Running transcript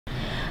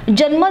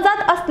जन्मजात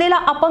असलेला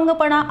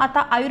अपंगपणा आता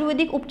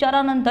आयुर्वेदिक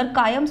उपचारानंतर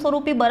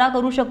कायमस्वरूपी बरा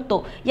करू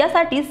शकतो।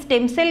 यासाठी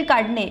स्टेम सेल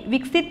काढणे,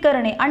 विकसित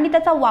करणे आणि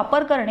त्याचा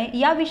वापर करणे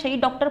याविषयी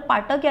डॉक्टर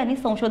पाठक यांनी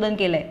संशोधन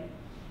केलंय।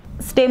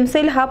 स्टेम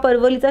सेल हा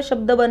परवलीचा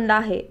शब्द बनला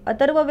आहे।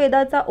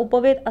 अथर्ववेदाचा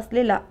उपवेद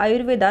असलेला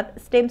आयुर्वेदात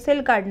स्टेम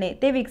सेल काढणे,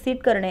 ते विकसित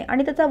करणे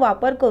आणि त्याचा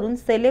वापर करून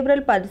cerebral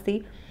palsy,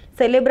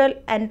 cerebral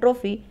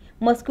ॲट्रोफी,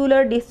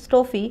 muscular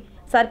dystrophy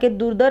सारखे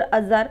दुर्धर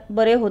आजार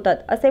बरे होतात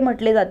असे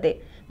म्हटले जाते।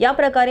 या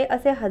प्रकारे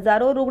असे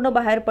हजारो रुग्ण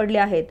बाहेर पडले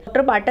आहेत।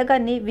 डॉक्टर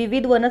पाठकांनी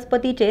विविध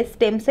वनस्पतीचे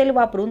स्टेम सेल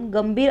वापरून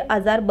गंभीर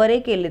आजार बरे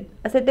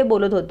केलेत असे ते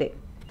बोलत होते।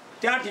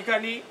 त्या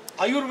ठिकाणी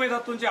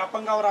आयुर्वेदातून जे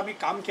अपंगावर आम्ही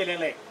काम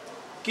केलेलं आहे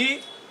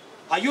की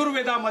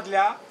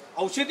आयुर्वेदामधल्या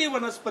औषधी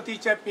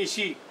वनस्पतीच्या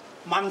पेशी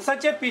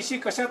माणसाच्या पेशी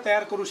कशा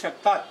तयार करू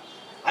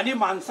शकतात आणि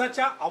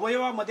माणसाच्या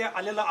अवयवामध्ये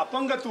आलेलं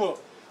अपंगत्व,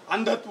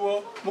 अंधत्व,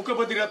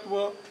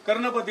 मुखबधिरत्व,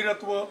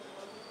 कर्णबधिरत्व,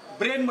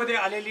 ब्रेन मध्ये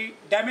आलेली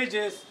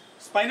डॅमेजेस,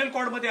 स्पायनल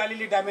कॉर्ड मध्ये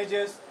आलेली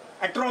damages,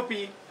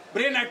 ॲट्रोफी,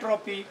 brain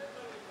ॲट्रोफी,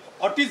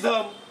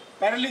 autism,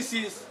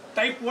 paralysis,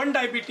 type 1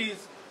 diabetes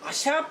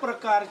अशा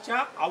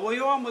प्रकारच्या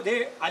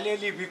अवयवामध्ये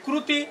आलेली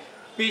विकृती,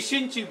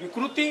 पेशींची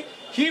विकृती,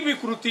 ही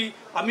विकृती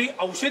आम्ही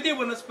औषधी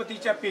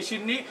वनस्पतीच्या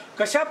पेशींनी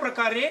कशा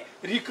प्रकारे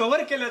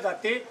रिकव्हर केल्या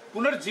जाते,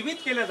 पुनर्जीवित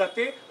केल्या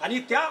जाते आणि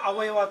त्या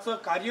अवयवाचं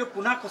कार्य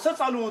पुन्हा कसं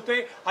चालू होते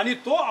आणि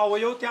तो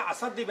अवयव त्या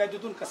असाध्य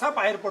व्याधीतून कसा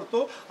बाहेर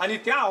पडतो आणि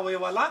त्या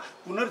अवयवाला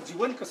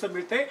पुनर्जीवन कसं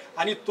मिळते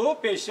आणि तो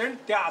पेशंट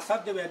त्या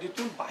असाध्य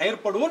व्याधीतून बाहेर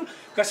पडून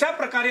कशा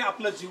प्रकारे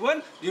आपलं जीवन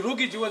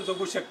निरोगी जीवन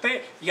जगू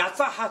शकते,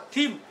 याचा हा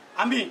थीम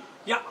आम्ही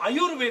या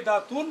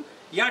आयुर्वेदातून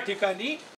या ठिकाणी